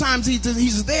prophets. Sometimes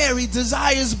he's there, he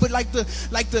desires, but like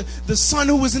the son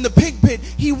who was in the pig pit,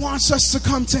 he wants us to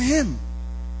come to him.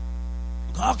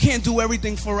 God can't do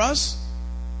everything for us.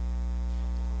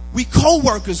 We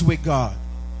co-workers with God.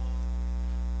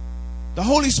 The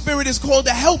Holy Spirit is called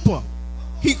the helper.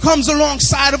 He comes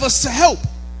alongside of us to help.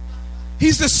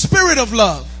 He's the spirit of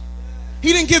love.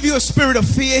 He didn't give you a spirit of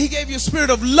fear. He gave you a spirit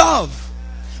of love,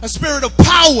 a spirit of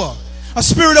power, a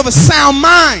spirit of a sound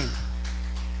mind.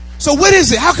 So what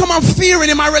is it? How come I'm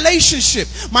fearing in my relationship?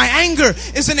 My anger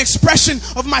is an expression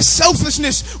of my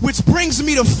selfishness, which brings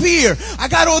me to fear. I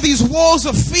got all these walls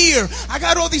of fear. I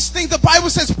got all these things. The Bible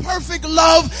says perfect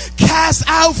love casts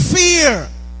out fear.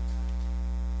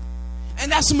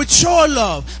 And that's mature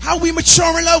love. How we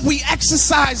mature in love? We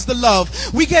exercise the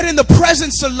love. We get in the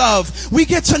presence of love. We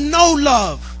get to know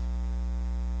love.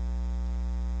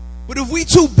 But if we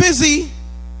too busy,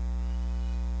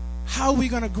 how are we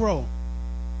going to grow?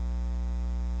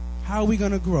 How are we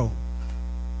going to grow?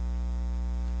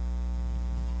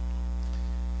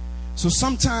 So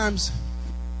sometimes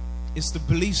it's the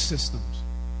belief systems.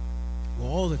 Well,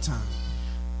 all the time.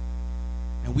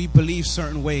 And we believe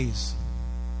certain ways.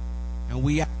 And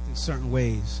we act in certain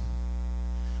ways.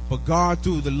 But God,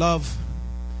 through the love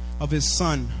of his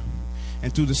son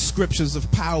and through the scriptures of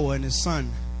power in his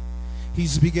son,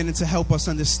 he's beginning to help us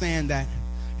understand that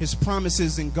his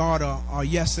promises in God are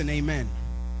yes and amen.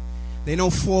 They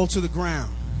don't fall to the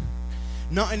ground.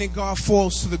 Nothing in God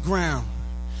falls to the ground.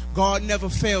 God never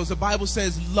fails. The Bible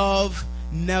says love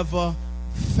never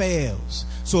fails.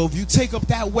 So if you take up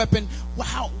that weapon,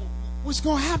 wow, what's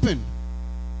going to happen?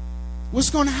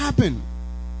 What's going to happen?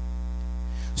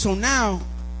 So now,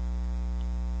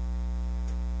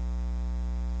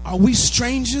 are we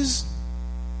strangers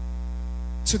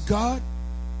to God?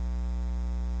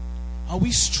 Are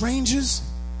we strangers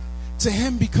to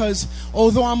him? Because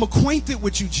although I'm acquainted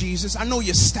with you, Jesus, I know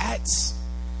your stats.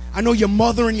 I know your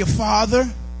mother and your father.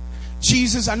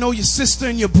 Jesus, I know your sister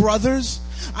and your brothers.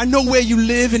 I know where you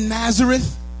live in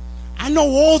Nazareth. I know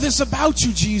all this about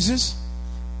you, Jesus.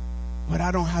 But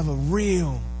I don't have a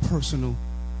real personal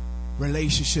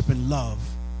relationship and love.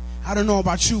 I don't know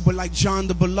about you, but like John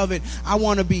the Beloved, I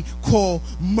want to be called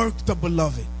Merc the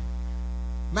Beloved.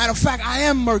 Matter of fact, I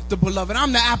am Merc the Beloved.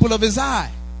 I'm the apple of his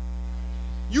eye.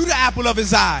 You the apple of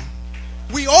his eye.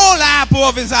 We all the apple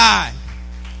of his eye.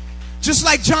 Just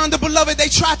like John the Beloved, they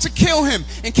tried to kill him.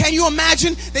 And can you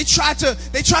imagine? They tried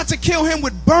to kill him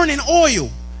with burning oil.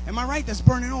 Am I right? That's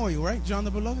burning oil, right? John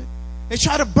the Beloved. They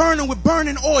tried to burn him with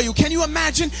burning oil. Can you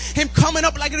imagine him coming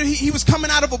up like he was coming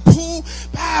out of a pool?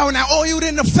 Wow, and that oil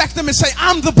didn't affect him and say,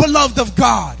 I'm the beloved of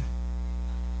God.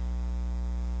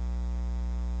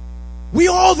 We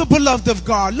all the beloved of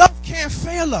God. Love can't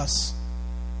fail us.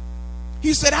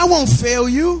 He said, I won't fail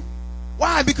you.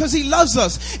 Why? Because he loves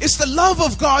us. It's the love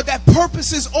of God that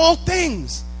purposes all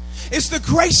things. It's the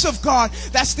grace of God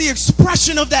that's the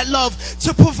expression of that love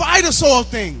to provide us all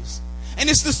things. And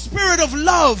it's the spirit of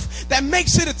love that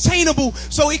makes it attainable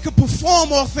so he could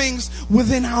perform all things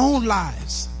within our own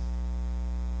lives.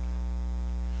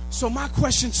 So my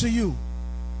question to you,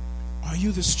 are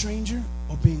you the stranger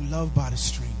or being loved by the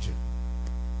stranger?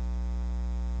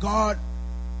 God,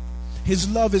 his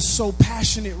love is so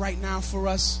passionate right now for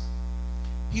us.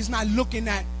 He's not looking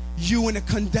at you in a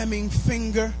condemning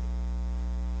finger.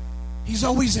 He's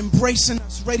always embracing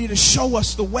us, ready to show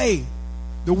us the way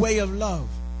of love.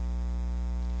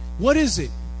 What is it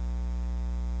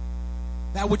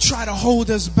that would try to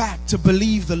hold us back to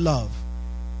believe the love?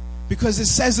 Because it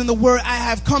says in the word, I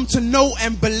have come to know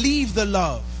and believe the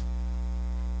love.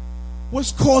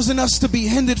 What's causing us to be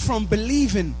hindered from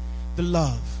believing the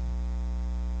love?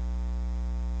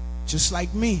 Just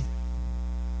like me,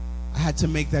 I had to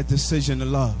make that decision to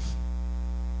love.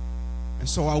 And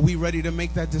so are we ready to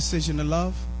make that decision to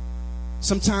love?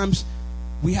 Sometimes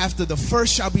we have to, the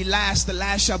first shall be last, the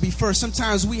last shall be first.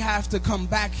 Sometimes we have to come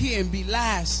back here and be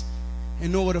last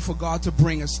in order for God to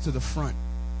bring us to the front.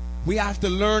 We have to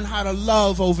learn how to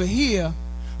love over here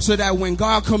so that when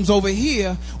God comes over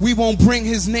here, we won't bring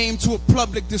his name to a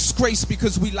public disgrace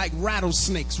because we like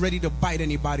rattlesnakes ready to bite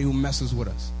anybody who messes with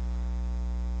us.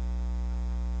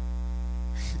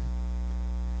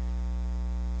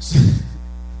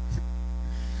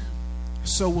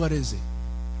 So what is it?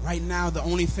 Right now, the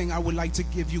only thing I would like to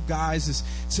give you guys is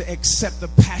to accept the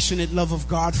passionate love of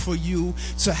God for you,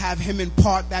 to have him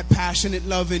impart that passionate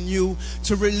love in you,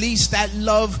 to release that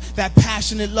love, that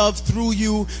passionate love through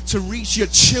you, to reach your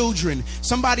children.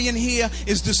 Somebody in here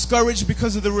is discouraged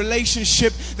because of the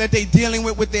relationship that they're dealing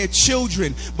with their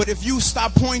children. But if you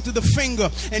stop pointing the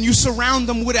finger and you surround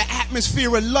them with an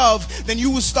atmosphere of love, then you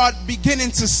will start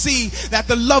beginning to see that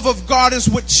the love of God is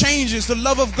what changes. The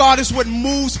love of God is what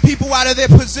moves people out of their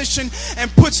position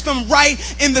and puts them right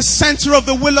in the center of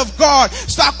the will of God.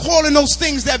 Stop calling those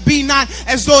things that be not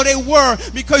as though they were,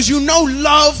 because you know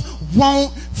love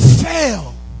won't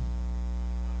fail.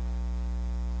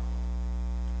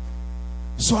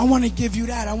 So I want to give you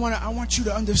that. I want you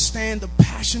to understand the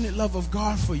passionate love of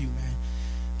God for you, man.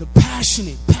 The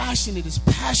passionate is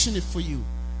passionate for you.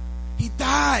 He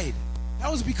died. That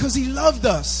was because he loved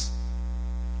us.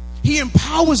 He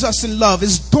empowers us in love.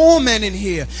 It's dormant in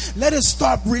here. Let us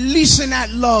start releasing that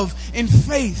love in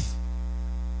faith.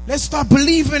 Let's start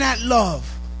believing that love.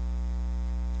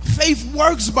 Faith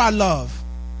works by love.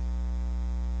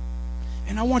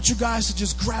 And I want you guys to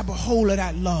just grab a hold of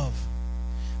that love.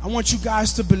 I want you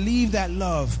guys to believe that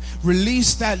love.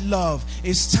 Release that love.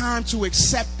 It's time to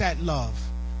accept that love.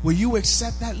 Will you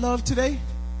accept that love today?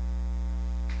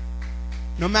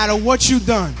 No matter what you've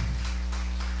done.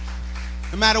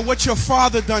 No matter what your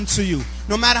father done to you.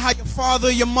 No matter how your father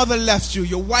or your mother left you.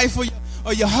 Your wife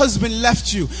or your husband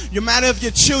left you. No matter if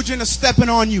your children are stepping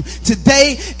on you.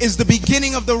 Today is the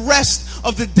beginning of the rest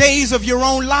of the days of your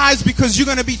own lives, because you're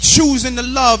going to be choosing to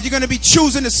love. You're going to be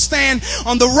choosing to stand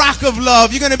on the rock of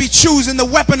love. You're going to be choosing the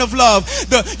weapon of love.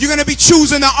 You're going to be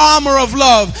choosing the armor of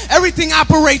love. Everything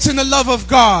operates in the love of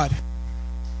God.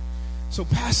 So,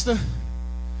 Pastor,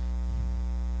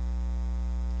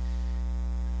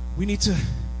 we need to,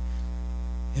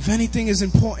 if anything is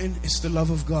important, it's the love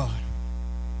of God.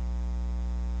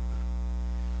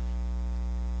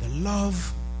 The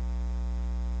love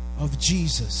of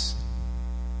Jesus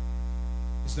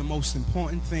is the most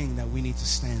important thing that we need to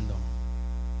stand on.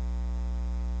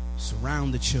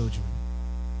 Surround the children.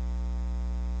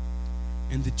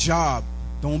 And the job,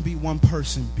 don't be one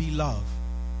person, be love.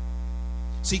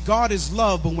 See, God is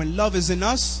love, but when love is in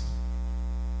us,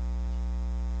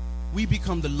 we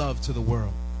become the love to the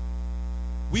world.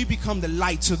 We become the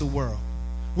light to the world.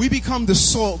 We become the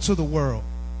salt to the world.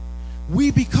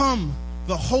 We become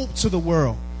the hope to the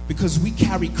world because we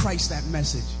carry Christ, that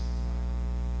message.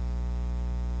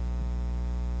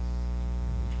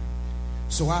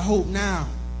 So I hope now,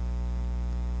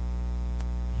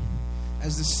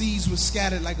 as the seeds were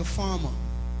scattered like a farmer,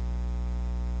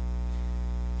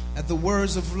 that the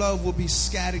words of love will be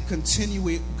scattered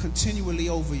continually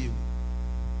over you.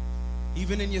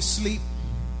 Even in your sleep,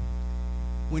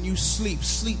 when you sleep,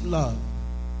 sleep love,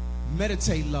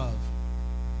 meditate love,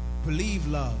 believe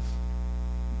love.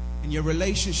 In your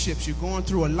relationships, you're going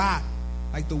through a lot.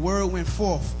 Like the word went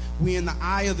forth, we're in the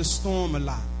eye of the storm a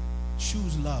lot.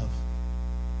 Choose love.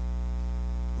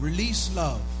 Release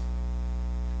love.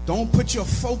 Don't put your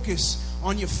focus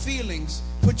on your feelings.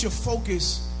 Put your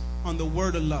focus on the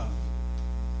word of love.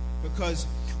 Because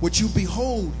what you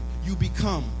behold, you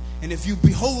become. And if you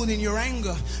behold in your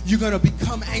anger, you're going to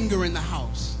become anger in the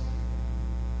house.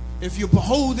 If you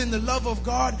behold in the love of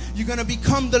God, you're going to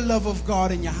become the love of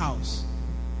God in your house.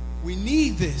 We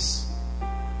need this.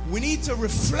 We need to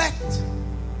reflect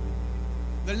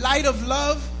the light of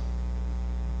love,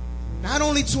 not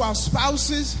only to our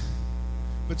spouses,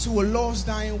 but to a lost,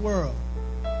 dying world.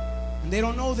 And they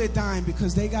don't know they're dying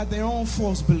because they got their own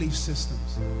false belief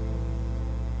systems.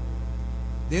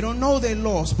 They don't know they're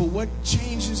lost, but what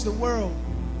changes the world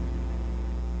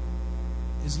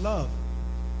is love.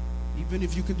 Even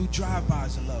if you can do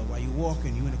drive-bys of love. While you're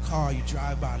walking, you're in a car, you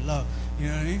drive by love. You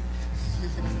know what I mean?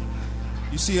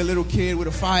 You see a little kid with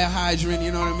a fire hydrant,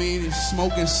 you know what I mean? He's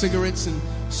smoking cigarettes and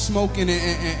smoking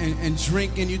and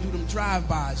drinking. You do them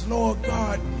drive-bys. Lord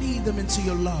God, lead them into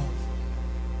your love.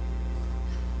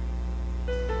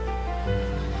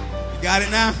 You got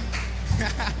it now?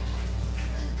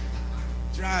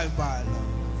 Drive-by love.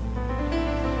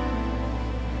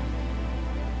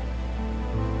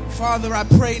 Father, I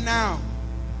pray now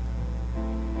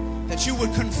that you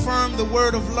would confirm the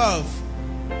word of love.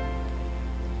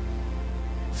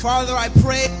 Father, I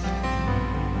pray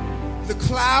the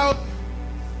cloud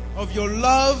of your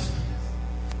love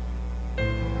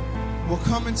will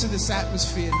come into this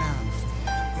atmosphere now.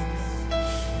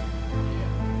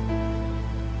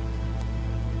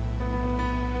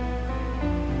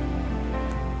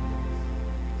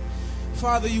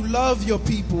 Father, you love your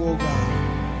people, oh God.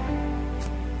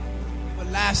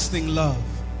 Everlasting love,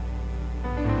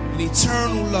 an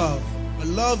eternal love, a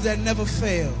love that never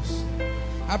fails.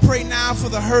 I pray now for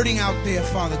the hurting out there,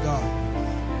 Father God.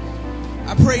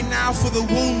 I pray now for the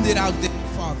wounded out there,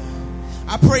 Father.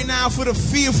 I pray now for the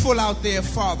fearful out there,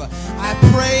 Father. I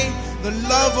pray the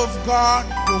love of God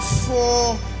will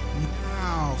fall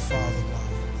now, Father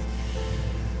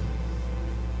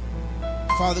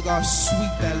God. Father God,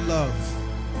 sweep that love.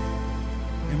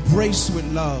 Embrace with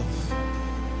love.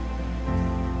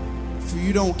 For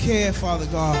you don't care, Father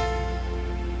God,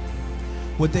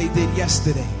 what they did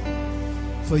yesterday.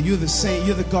 For you're the same,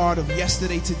 you're the God of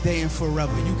yesterday, today, and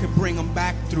forever. You can bring them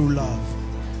back through love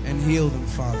and heal them,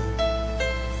 Father.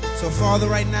 So, Father,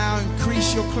 right now,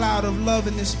 increase your cloud of love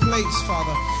in this place,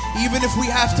 Father. Even if we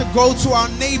have to go to our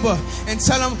neighbor and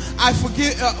tell them, I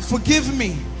forgive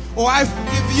me, or I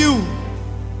forgive you,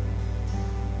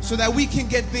 so that we can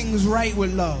get things right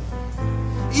with love.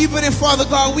 Even if, Father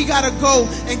God, we got to go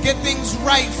and get things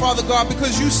right, Father God,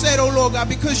 because you said, oh Lord God,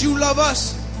 because you love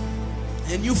us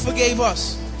and you forgave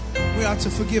us, we are to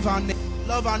forgive our neighbor,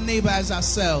 love our neighbor as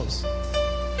ourselves.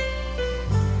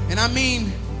 And I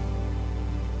mean,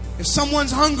 if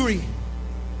someone's hungry,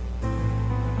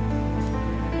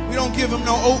 we don't give them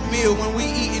no oatmeal when we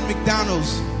eat in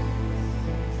McDonald's.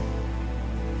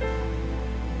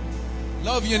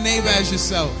 Love your neighbor as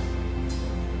yourself.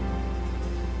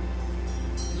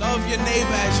 Love your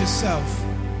neighbor as yourself.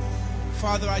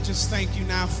 Father, I just thank you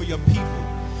now for your people.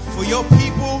 For your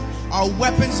people are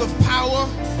weapons of power.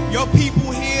 Your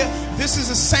people here, this is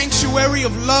a sanctuary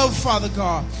of love, Father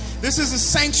God. This is a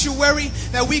sanctuary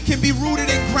that we can be rooted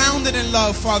and grounded in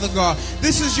love, Father God.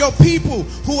 This is your people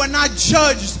who are not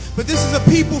judged, but this is a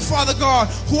people, Father God,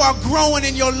 who are growing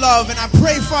in your love. And I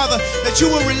pray, Father, that you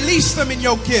will release them in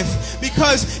your gift,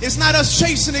 because it's not us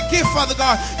chasing a gift, Father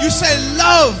God. You say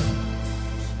love,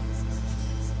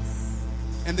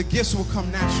 and the gifts will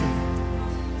come naturally.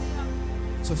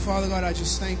 So, Father God, I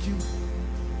just thank you,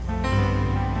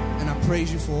 and I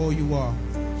praise you for all you are.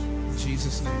 In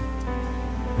Jesus' name.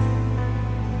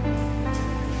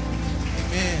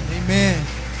 Amen. Amen.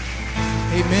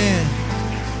 Amen.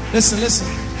 Listen.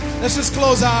 Let's just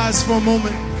close our eyes for a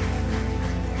moment.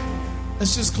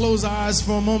 Let's just close our eyes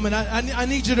for a moment. I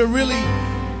need you to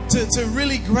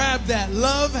really grab that.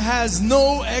 Love has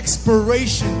no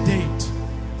expiration date.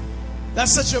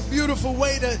 That's such a beautiful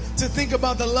way to think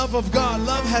about the love of God.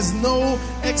 Love has no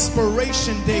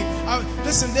expiration date.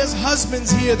 Listen, there's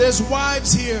husbands here, there's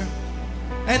wives here.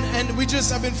 And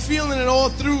I've been feeling it all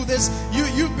through this.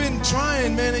 You've been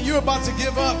trying, man, and you're about to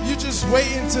give up. You're just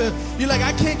waiting you're like,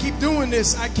 I can't keep doing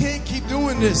this. I can't keep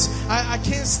doing this. I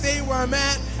can't stay where I'm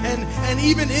at. And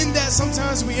even in that,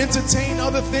 sometimes we entertain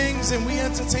other things, and we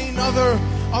entertain other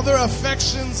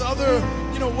affections, other,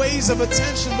 ways of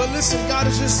attention. But listen, God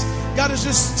is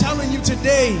just telling you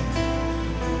today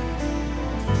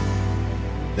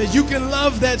that you can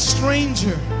love that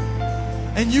stranger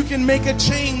and you can make a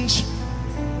change,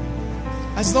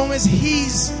 as long as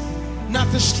he's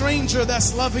not the stranger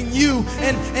that's loving you.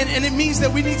 And it means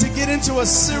that we need to get into a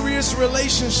serious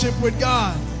relationship with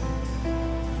God.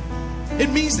 It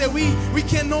means that we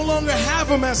can no longer have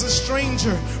him as a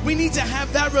stranger. We need to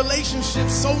have that relationship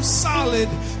so solid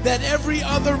that every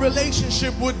other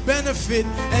relationship would benefit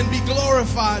and be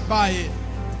glorified by it.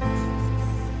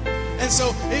 And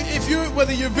so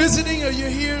whether you're visiting or you're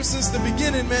here since the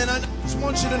beginning, man, I just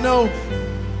want you to know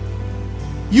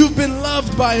You've been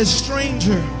loved by a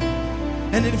stranger.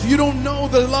 And if you don't know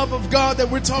the love of God that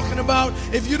we're talking about,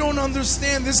 if you don't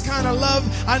understand this kind of love,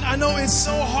 I know it's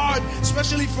so hard,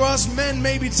 especially for us men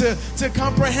maybe to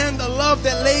comprehend a love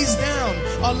that lays down,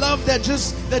 a love that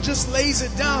just lays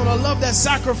it down, a love that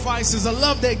sacrifices, a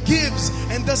love that gives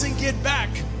and doesn't get back.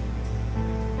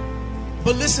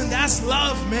 But listen, that's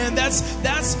love, man. That's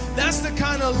the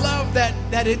kind of love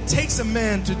that it takes a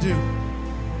man to do.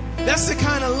 That's the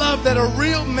kind of love that a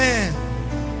real man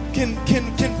can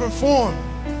perform.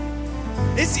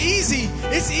 It's easy.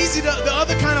 It's easy. The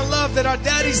other kind of love that our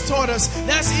daddies taught us,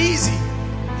 that's easy.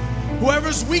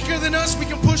 Whoever's weaker than us, we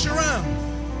can push around.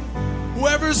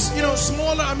 Whoever's,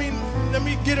 smaller, let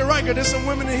me get it right, because there's some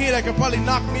women in here that could probably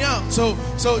knock me out. So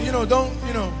don't,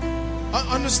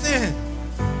 understand.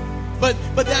 But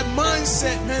that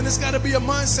mindset, man, there's got to be a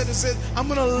mindset that says, I'm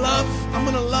gonna love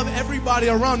everybody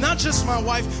around, not just my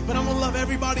wife, but I'm gonna love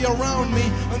everybody around me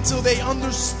until they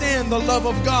understand the love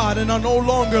of God and are no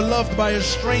longer loved by a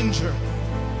stranger.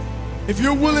 If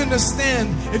you're willing to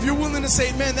stand, if you're willing to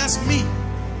say, man, that's me.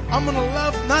 I'm gonna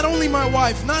love not only my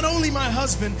wife, not only my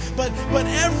husband, but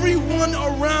everyone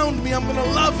around me. I'm gonna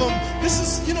love them. This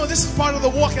is part of the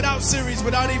Walk It Out series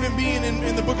without even being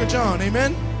in the book of John.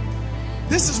 Amen.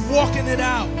 This is walking it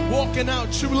out, walking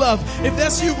out true love. If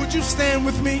that's you, would you stand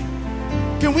with me?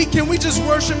 Can we just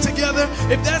worship together?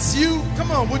 If that's you,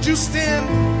 come on, would you stand?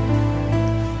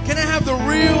 Can I have the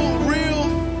real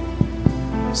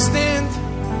stand?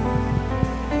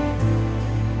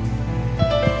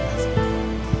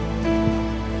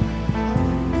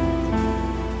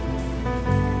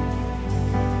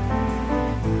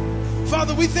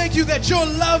 Father, we thank you that your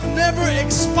love never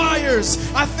expires.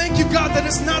 I thank you, God, that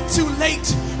it's not too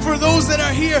late for those that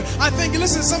are here. I thank you.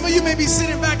 Listen, some of you may be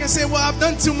sitting back and saying, well, I've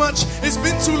done too much. It's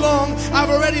been too long. I've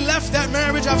already left that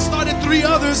marriage. I've started 3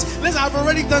 others. Listen, I've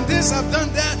already done this. I've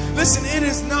done that. Listen, it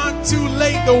is not too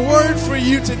late. The word for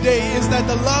you today is that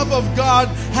the love of God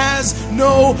has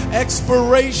no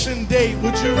expiration date.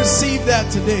 Would you receive that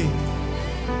today?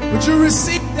 Would you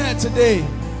receive that today?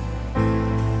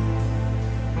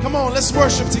 Come on, let's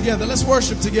worship together. Let's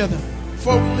worship together.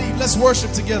 Before we leave, let's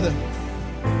worship together.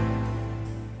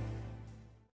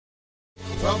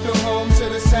 Welcome home to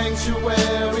the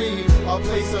sanctuary, a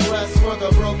place of rest for the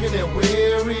broken and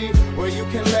weary, where you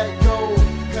can let go,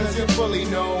 cause you're fully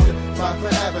known by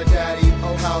forever, Daddy.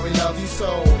 Oh, how we love you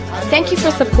so. Thank you for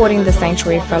supporting the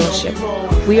Sanctuary Fellowship.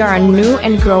 We are a new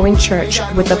and growing church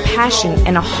with a passion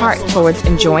and a heart towards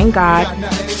enjoying God,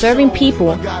 serving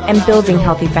people, and building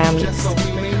healthy families.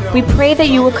 We pray that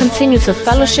you will continue to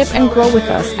fellowship and grow with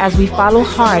us as we follow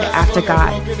hard after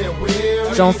God.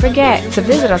 Don't forget to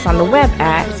visit us on the web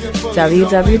at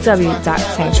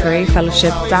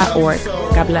www.sanctuaryfellowship.org.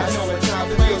 God bless.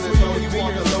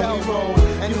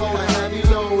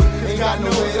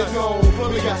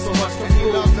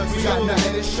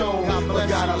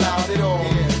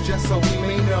 Just so we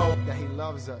may know that he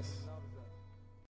loves us.